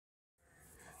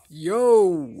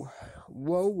Yo,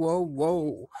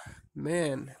 whoa,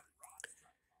 man.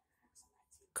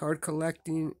 Card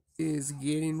collecting is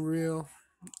getting real.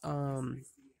 Um,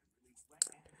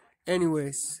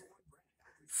 anyways,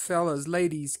 fellas,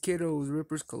 ladies, kiddos,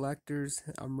 rippers, collectors.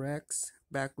 I'm Rex,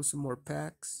 back with some more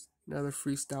packs. Another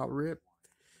freestyle rip.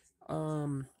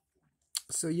 Um,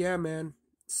 so yeah, man.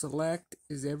 Select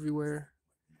is everywhere.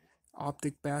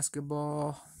 Optic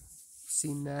basketball,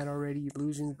 seen that already.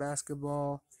 Illusions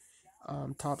basketball.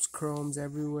 Tops chromes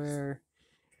everywhere.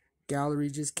 Gallery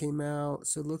just came out,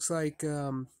 so it looks like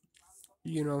you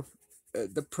know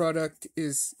the product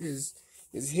is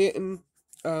hitting.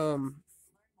 um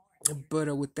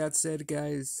but with that said,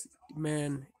 guys,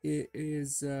 man, it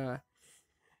is I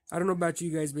don't know about you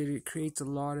guys, but it creates a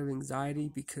lot of anxiety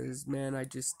because, man, I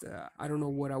don't know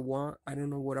what I want. I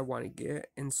don't know what I want to get,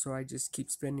 and so I just keep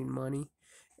spending money.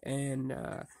 And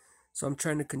so I'm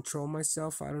trying to control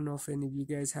myself. I don't know if any of you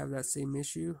guys have that same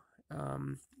issue.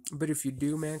 But if you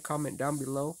do, man, comment down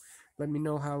below. Let me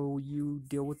know how you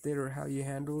deal with it or how you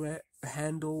handle,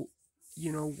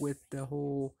 with the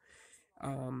whole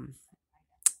um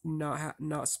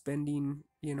not spending,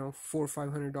 $400 or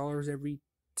 $500 every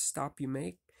stop you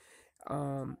make.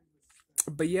 um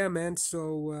but yeah, man,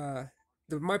 so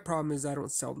my problem is I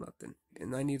don't sell nothing,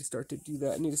 and I need to start to do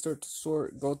that. I need to start to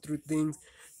go through things.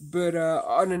 But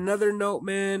on another note,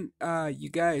 man, you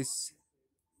guys,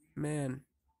 man,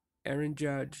 Aaron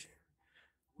Judge,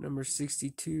 number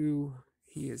 62,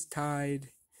 he is tied.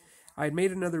 I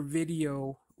made another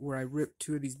video where I ripped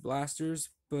two of these blasters,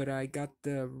 but I got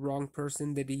the wrong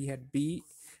person that he had beat.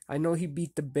 I know he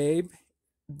beat the Babe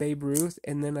Ruth,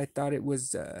 and then I thought it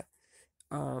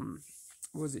um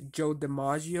was it Joe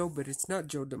DiMaggio, but it's not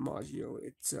Joe DiMaggio.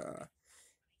 It's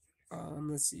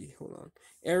let's see, hold on.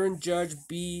 Aaron Judge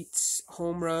beats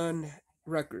home run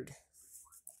record.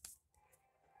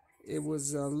 It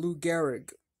was Lou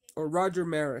Gehrig or Roger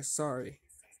Maris. Sorry,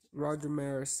 Roger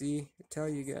Maris. See, I tell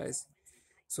you guys.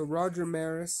 So Roger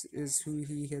Maris is who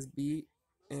he has beat,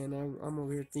 and I'm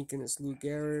over here thinking it's Lou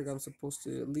Gehrig. I'm supposed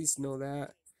to at least know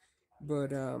that,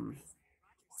 but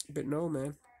no,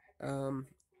 man.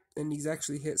 And he's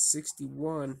actually hit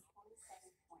 61,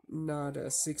 not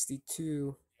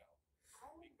 62.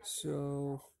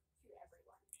 So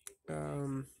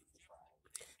um,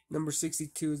 number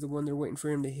 62 is the one they're waiting for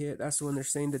him to hit. That's the one they're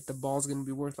saying that the ball's gonna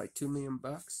be worth like $2 million.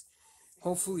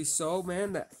 Hopefully so,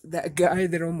 man. That guy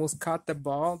that almost caught the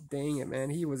ball, dang it, man,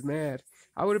 he was mad.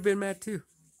 I would have been mad too.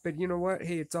 But you know what?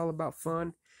 Hey, it's all about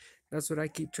fun. That's what I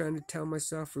keep trying to tell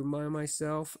myself, remind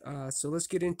myself. So let's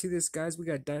get into this, guys. We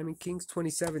got Diamond Kings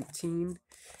 2017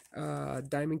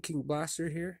 Diamond King Blaster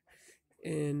here.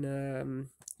 And,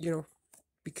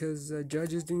 because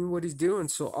Judge is doing what he's doing.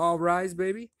 So all rise,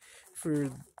 baby, for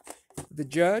the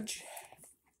Judge.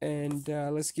 And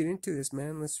let's get into this,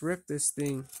 man. Let's rip this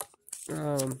thing.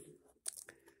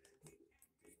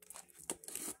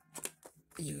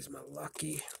 Use my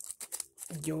lucky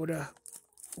Yoda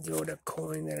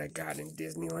coin that I got in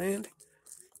Disneyland,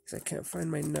 because I can't find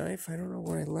my knife. I don't know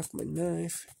where I left my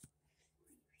knife.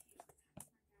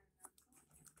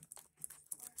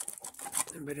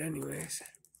 But anyways,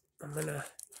 I'm gonna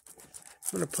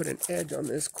put an edge on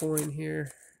this coin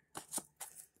here,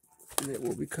 and it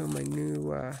will become my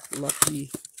new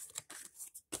lucky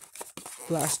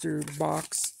blaster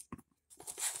box,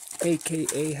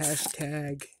 aka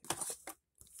hashtag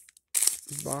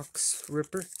box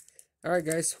ripper. Alright,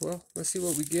 guys, well, let's see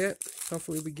what we get.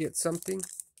 Hopefully we get something.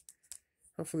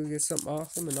 Hopefully we get something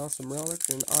awesome, an awesome relic,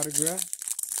 and an autograph.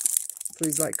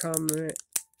 Please like, comment,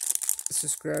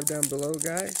 subscribe down below,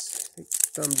 guys.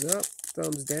 Thumbs up,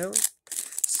 thumbs down,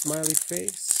 smiley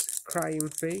face, crying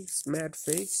face, mad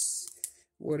face,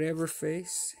 whatever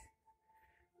face.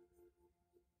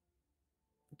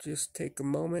 Just take a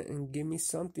moment and give me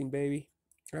something, baby.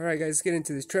 Alright, guys, let's get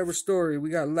into this. Trevor Story. We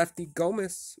got Lefty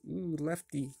Gomez. Ooh,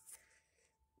 Lefty.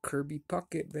 Kirby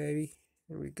Puckett, baby.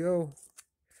 There we go.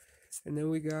 And then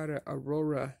we got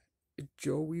Aurora.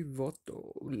 Joey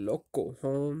Votto. Loco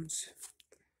Holmes.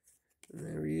 And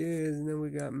there he is. And then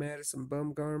we got Madison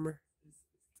Bumgarner.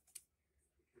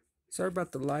 Sorry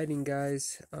about the lighting,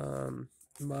 guys. I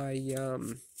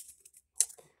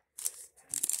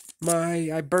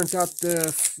burnt out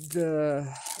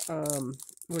the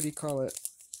what do you call it?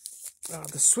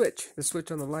 The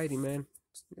switch on the lighting, man.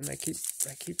 And I keep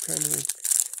trying to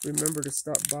remember to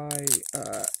stop by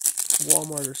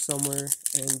Walmart or somewhere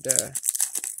and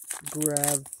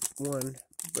grab one,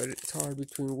 but it's hard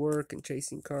between work and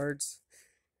chasing cards.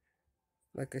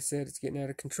 Like I said, it's getting out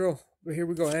of control. But here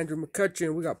we go, Andrew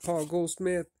McCutcheon. We got Paul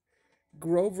Goldsmith,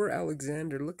 Grover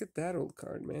Alexander. Look at that old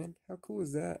card, man. How cool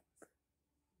is that?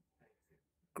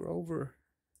 Grover.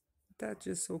 That's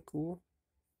just so cool.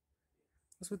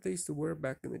 That's what they used to wear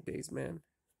back in the days, man.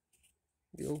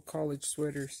 The old college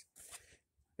sweaters.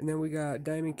 And then we got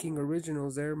Diamond King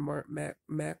Originals there.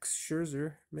 Max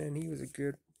Scherzer. Man, he was a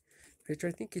good pitcher.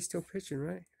 I think he's still pitching,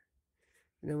 right?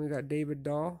 And then we got David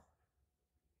Dahl.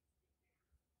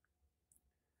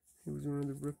 He was one of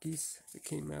the rookies that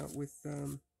came out with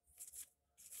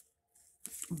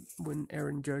when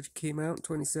Aaron Judge came out in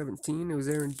 2017. It was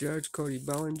Aaron Judge, Cody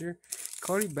Bellinger.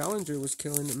 Cody Bellinger was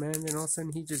killing it, man. Then all of a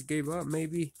sudden he just gave up.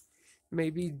 Maybe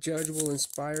Judge will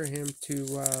inspire him to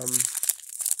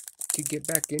get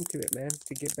back into it, man.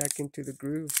 To get back into the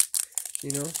groove,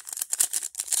 you know.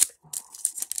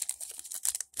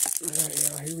 Alright,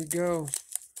 yeah, here we go.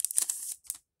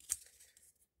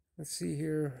 Let's see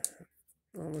here.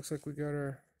 Oh, looks like we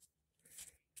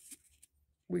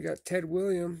got Ted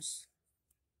Williams,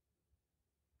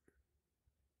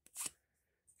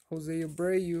 Jose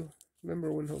Abreu.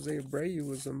 Remember when Jose Abreu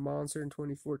was a monster in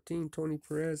 2014? Tony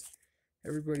Perez.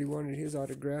 Everybody wanted his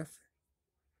autograph.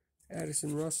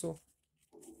 Addison Russell.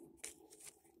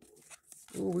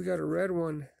 Oh, we got a red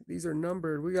one. These are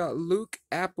numbered. We got Luke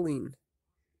Appling.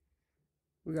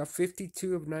 We got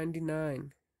 52 of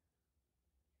 99.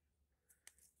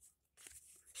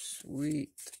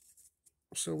 Sweet.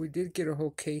 So we did get a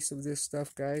whole case of this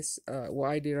stuff, guys. Well,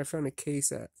 I did. I found a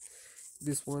case at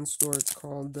this one store. It's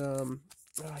called,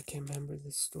 I can't remember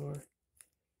this store.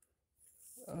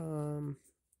 Let's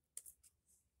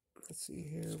see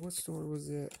here. What store was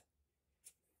it?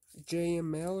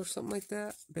 JML or something like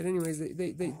that. But anyways,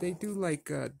 they do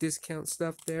like discount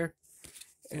stuff there.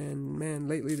 And man,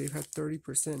 lately they've had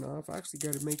 30% off. I actually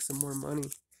got to make some more money.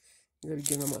 I got to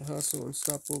get on my hustle and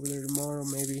stop over there tomorrow.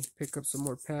 Maybe pick up some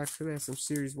more packs. They have some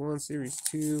Series 1, Series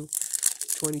 2,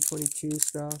 2022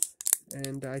 stuff.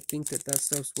 And I think that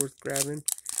stuff's worth grabbing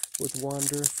with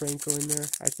Wander Franco in there.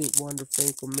 I think Wander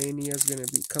Franco Mania is going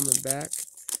to be coming back.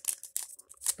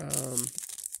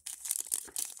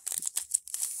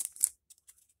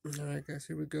 Alright guys,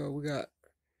 here we go. We got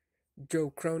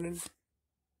Joe Cronin.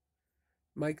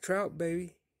 Mike Trout,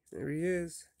 baby. There he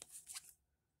is.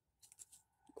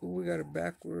 Oh, we got a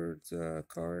backwards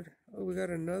card. Oh, we got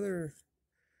another.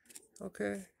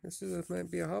 Okay,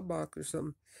 might be a hot box or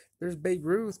something. There's Babe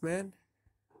Ruth, man.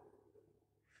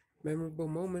 Memorable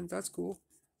moment. That's cool.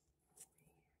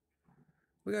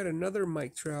 We got another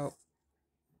Mike Trout.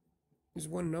 Is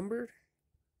one numbered?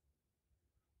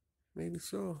 Maybe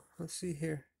so. Let's see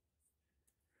here.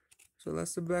 So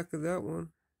that's the back of that one.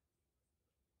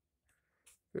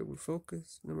 It would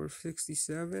focus. Number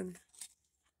 67.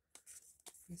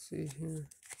 Let's see here.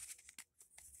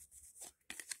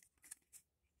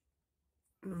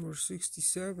 Number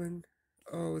 67.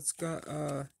 Oh, it's got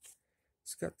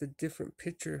the different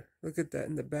picture. Look at that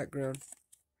in the background.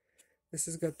 This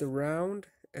has got the round,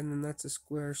 and then that's a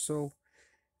square. So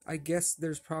I guess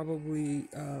there's probably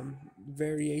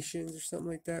variations or something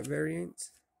like that.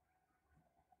 Variants.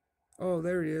 Oh,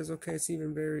 there he is. Okay, it's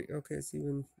even it's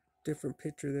even different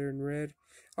picture there in red.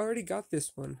 I already got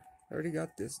this one. I already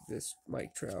got this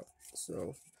Mike Trout.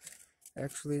 So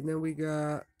actually, and then we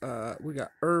got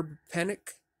Herb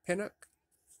Pennock.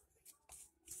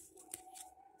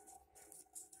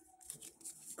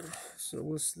 So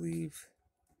we'll sleeve.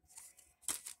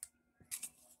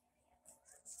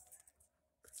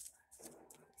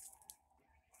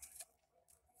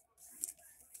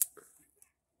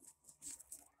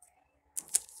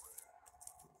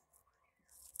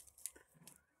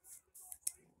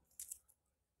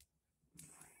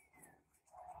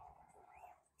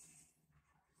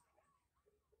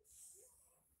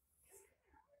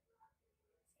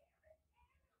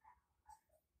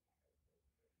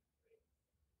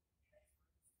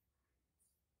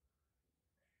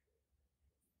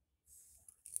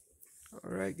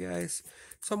 Alright guys,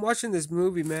 so I'm watching this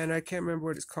movie, man. I can't remember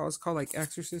what it's called. It's called like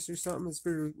Exorcist or something. It's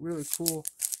really cool.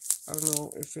 I don't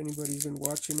know if anybody's been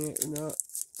watching it or not,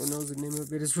 or knows the name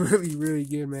of it. It's really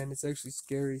good, man. It's actually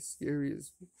scary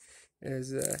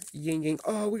as yin yang.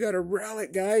 Oh, we got a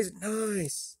relic, guys.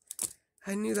 Nice.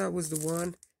 I knew that was the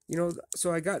one. You know,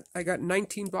 so I got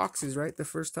 19 boxes, right, the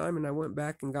first time, and I went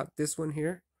back and got this one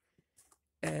here.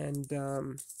 And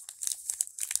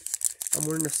I'm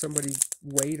wondering if somebody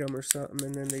weighed them or something,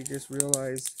 and then they just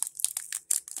realized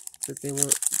that they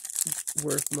weren't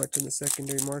worth much in the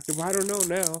secondary market. But I don't know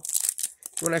now.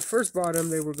 When I first bought them,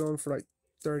 they were going for like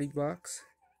 30 bucks.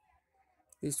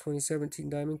 These 2017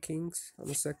 Diamond Kings on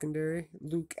the secondary.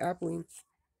 Luke Appling,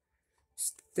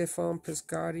 Stefan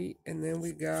Piscotty, and then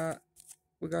we got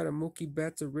We got a Mookie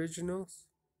Betts Originals.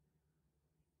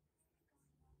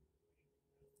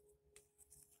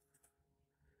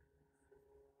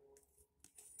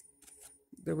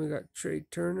 Then we got Trey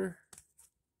Turner.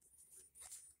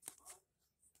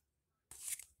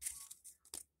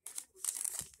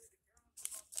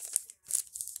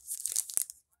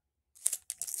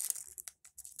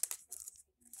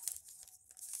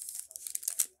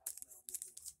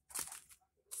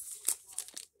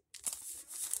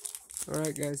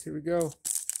 Alright guys, here we go.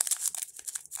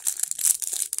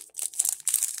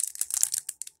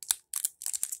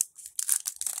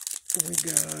 We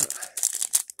got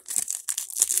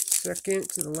second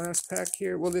to the last pack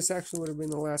here. Well, this actually would have been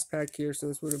the last pack here, so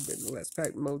this would have been the last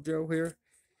pack mojo here.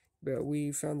 But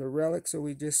we found the relic, so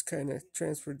we just kind of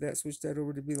transferred that, switched that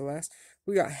over to be the last.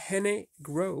 We got Henne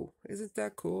Grow. Isn't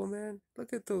that cool, man?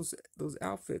 Look at those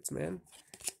outfits, man.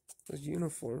 Those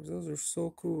uniforms, those are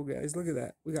so cool, guys. Look at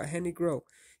that. We got Henny Grow.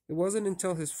 It wasn't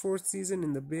until his 4th season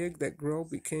in the big that Grow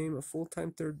became a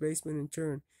full-time third baseman in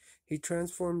turn. He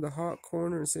transformed the hot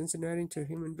corner in Cincinnati into a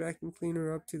human vacuum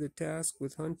cleaner, up to the task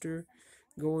with Hunter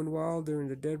going wild during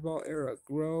the dead ball era.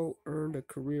 Grow earned a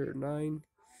career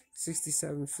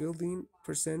 .967 fielding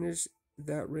percentage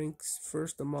that ranks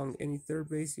first among any third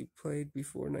base he played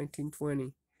before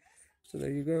 1920. So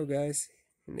there you go, guys.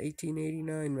 In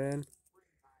 1889, man.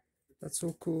 That's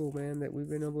so cool, man, that we've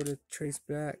been able to trace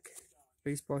back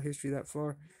baseball history that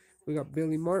far. We got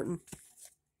Billy Martin.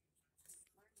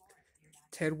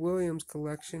 Ted Williams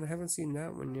collection. I haven't seen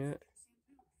that one yet.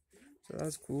 So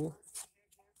that's cool.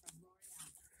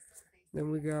 Then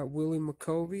we got Willie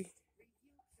McCovey.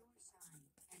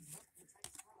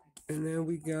 And then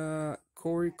we got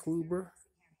Corey Kluber.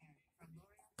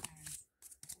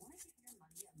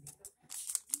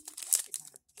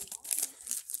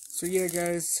 So yeah,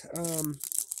 guys,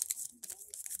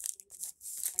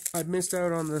 I missed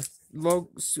out on the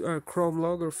chrome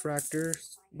logo refractor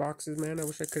boxes, man. I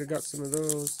wish I could have got some of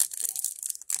those.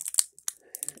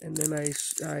 And then I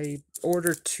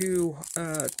ordered 2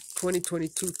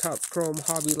 2022 Topps Chrome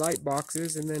Hobby Light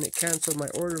boxes, and then it canceled my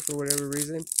order for whatever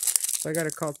reason. So I got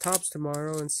to call Topps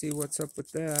tomorrow and see what's up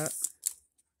with that.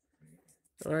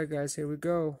 Alright, guys, here we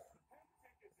go.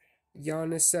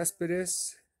 Giannis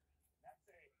Cespedes.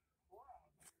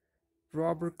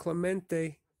 Robert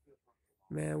Clemente.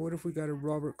 Man, what if we got a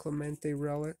Robert Clemente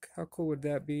relic? How cool would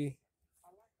that be?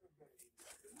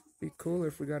 Be cooler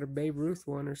if we got a Babe Ruth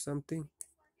one or something.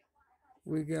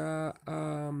 We got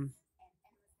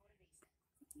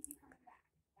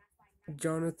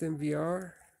Jonathan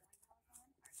VR.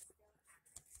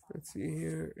 Let's see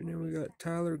here. And then we got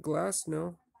Tyler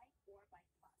Glasnow.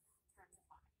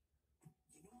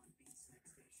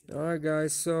 Alright,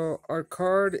 guys. So our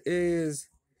card is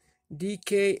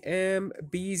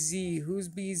DKMBZ. Who's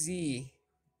BZ?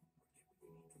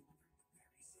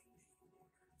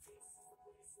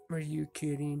 Are you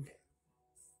kidding?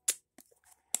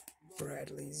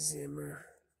 Bradley Zimmer.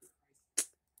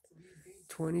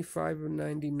 25 of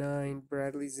 99.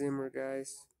 Bradley Zimmer,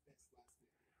 guys.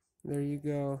 There you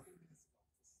go.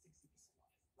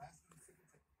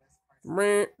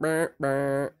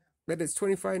 But it's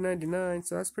 $25.99,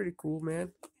 so that's pretty cool,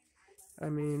 man. I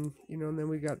mean, you know, and then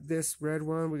we got this red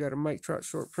one. We got a Mike Trout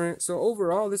short print. So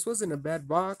overall, this wasn't a bad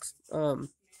box. But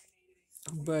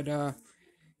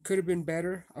could have been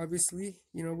better, obviously.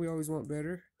 You know, we always want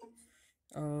better.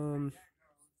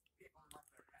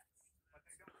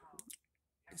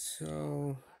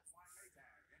 So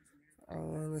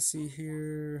let's see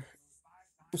here.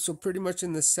 So pretty much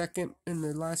in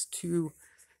the last 2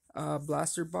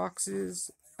 blaster boxes,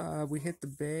 we hit the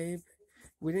Babe.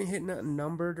 We didn't hit nothing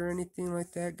numbered or anything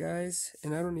like that, guys.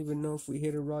 And I don't even know if we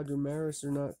hit a Roger Maris or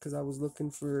not, because I was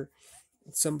looking for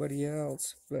somebody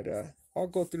else. But I'll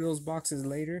go through those boxes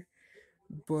later.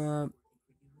 But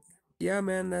yeah,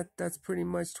 man, that's pretty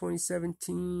much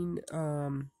 2017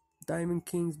 Diamond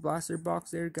Kings blaster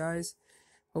box there, guys.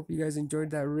 Hope you guys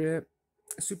enjoyed that rip.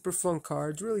 Super fun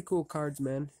cards, really cool cards,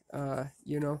 man.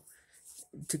 You know,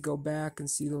 to go back and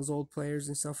see those old players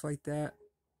and stuff like that.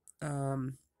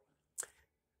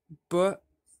 But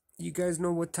you guys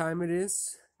know what time it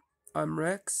is. I'm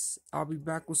Rex. I'll be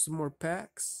back with some more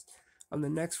packs on the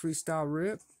next freestyle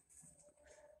rip.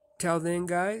 Till then,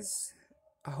 guys,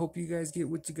 I hope you guys get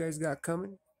what you guys got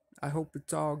coming. I hope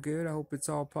it's all good. I hope it's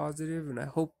all positive, and I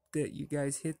hope that you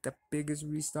guys hit the biggest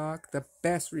restock, the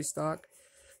best restock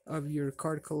of your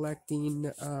card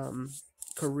collecting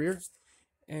career.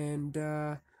 And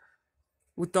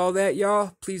with all that,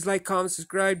 y'all, please like, comment,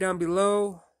 subscribe down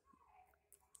below.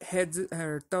 Heads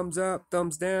or thumbs up,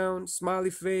 thumbs down,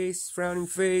 smiley face, frowning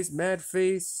face, mad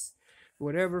face,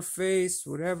 whatever face,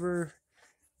 whatever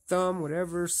thumb,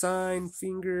 whatever sign,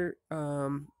 finger.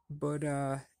 But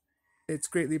it's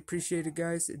greatly appreciated,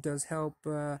 guys. It does help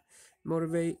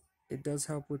motivate. It does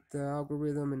help with the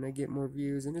algorithm, and I get more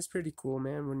views, and it's pretty cool,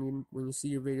 man. When you see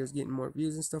your videos getting more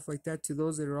views and stuff like that. To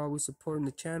those that are always supporting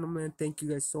the channel, man, thank you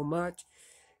guys so much.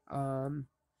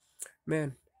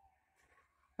 Man.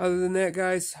 Other than that,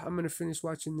 guys, I'm gonna finish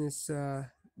watching this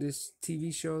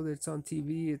TV show that's on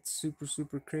TV. It's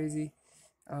super crazy.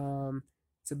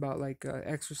 It's about like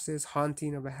exorcist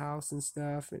haunting of a house and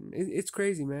stuff, and it's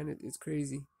crazy, man. It's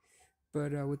crazy.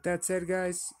 But with that said,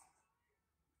 guys,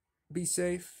 be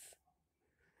safe,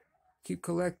 keep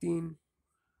collecting,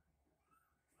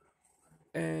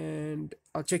 and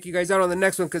I'll check you guys out on the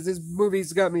next one because this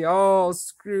movie's got me all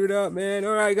screwed up, man.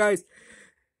 All right, guys,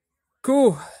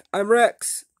 cool. I'm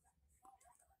Rex.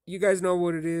 You guys know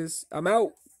what it is. I'm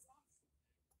out.